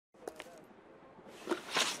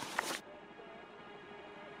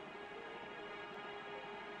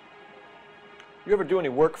You ever do any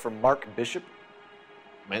work for Mark Bishop?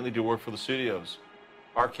 Mainly do work for the studios.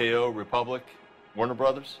 RKO, Republic, Warner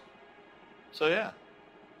Brothers. So yeah,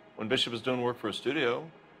 when Bishop is doing work for a studio,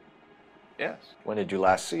 yes. When did you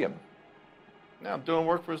last see him? Now I'm doing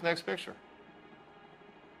work for his next picture.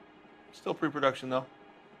 Still pre-production though.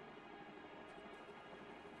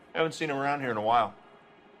 Haven't seen him around here in a while.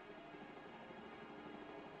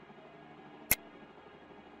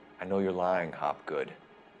 I know you're lying, Hopgood.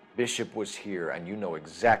 Bishop was here, and you know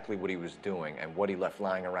exactly what he was doing and what he left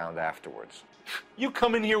lying around afterwards. You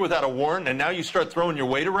come in here without a warrant, and now you start throwing your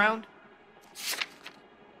weight around?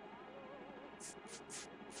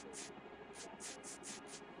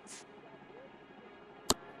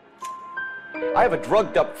 I have a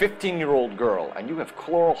drugged-up 15-year-old girl, and you have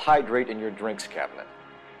chloral hydrate in your drinks cabinet.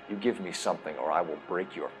 You give me something, or I will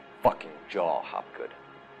break your fucking jaw, Hopgood.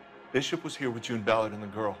 Bishop was here with June Ballard and the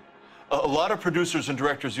girl. A lot of producers and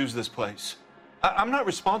directors use this place. I'm not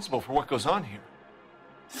responsible for what goes on here.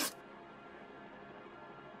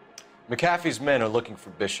 McAfee's men are looking for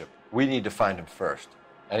Bishop. We need to find him first.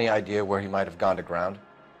 Any idea where he might have gone to ground?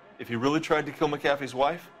 If he really tried to kill McAfee's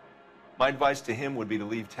wife, my advice to him would be to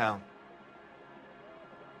leave town.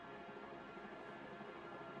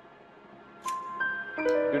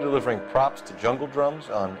 You're delivering props to Jungle Drums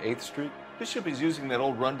on 8th Street? Bishop is using that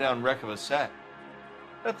old rundown wreck of a set.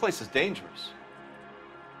 That place is dangerous.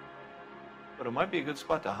 But it might be a good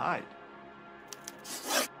spot to hide.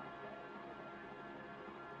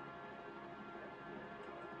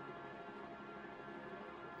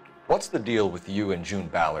 What's the deal with you and June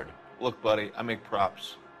Ballard? Look, buddy, I make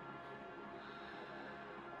props.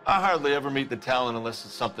 I hardly ever meet the talent unless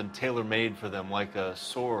it's something tailor-made for them, like a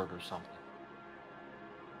sword or something.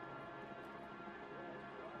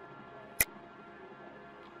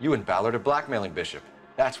 You and Ballard are blackmailing Bishop.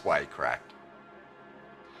 That's why he cracked.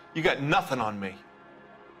 You got nothing on me.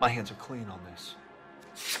 My hands are clean on this.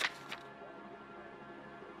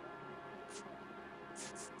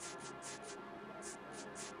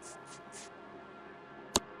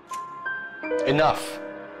 Enough.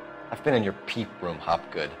 I've been in your peep room,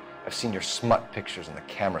 Hopgood. I've seen your smut pictures and the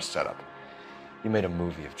camera setup. You made a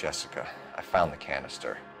movie of Jessica. I found the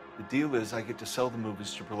canister. The deal is I get to sell the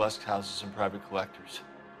movies to burlesque houses and private collectors.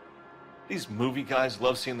 These movie guys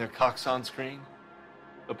love seeing their cocks on screen.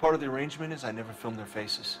 But part of the arrangement is I never film their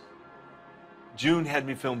faces. June had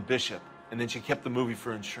me film Bishop, and then she kept the movie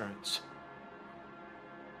for insurance.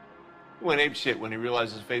 He went apeshit when he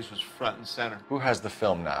realized his face was front and center. Who has the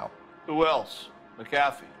film now? Who else?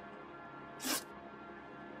 McAfee.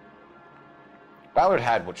 Ballard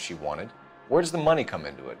had what she wanted. Where does the money come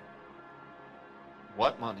into it?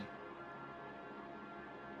 What money?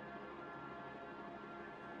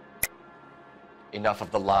 Enough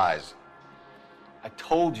of the lies. I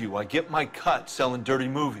told you I get my cut selling dirty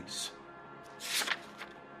movies.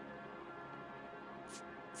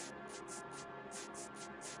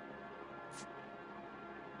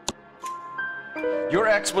 Your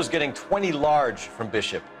ex was getting 20 large from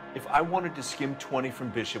Bishop. If I wanted to skim 20 from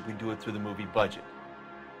Bishop, we'd do it through the movie budget.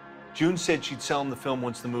 June said she'd sell him the film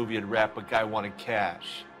once the movie had wrapped, but Guy wanted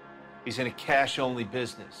cash. He's in a cash-only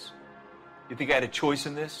business. You think I had a choice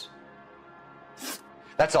in this?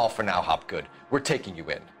 That's all for now, Hopgood. We're taking you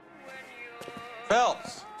in.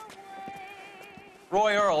 Phelps.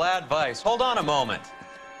 Roy Earl, ad vice. Hold on a moment.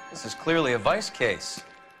 This is clearly a vice case.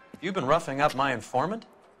 Have you been roughing up my informant?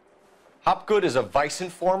 Hopgood is a vice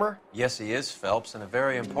informer? Yes, he is, Phelps, and a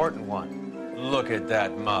very important one. Look at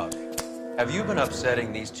that mug. Have you been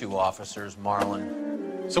upsetting these two officers,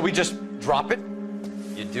 Marlin? So we just drop it?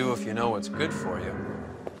 You do if you know what's good for you.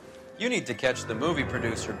 You need to catch the movie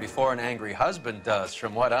producer before an angry husband does,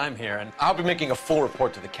 from what I'm hearing. I'll be making a full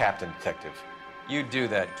report to the captain, Detective. You do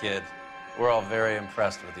that, kid. We're all very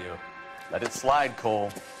impressed with you. Let it slide, Cole.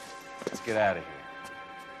 Let's get out of here.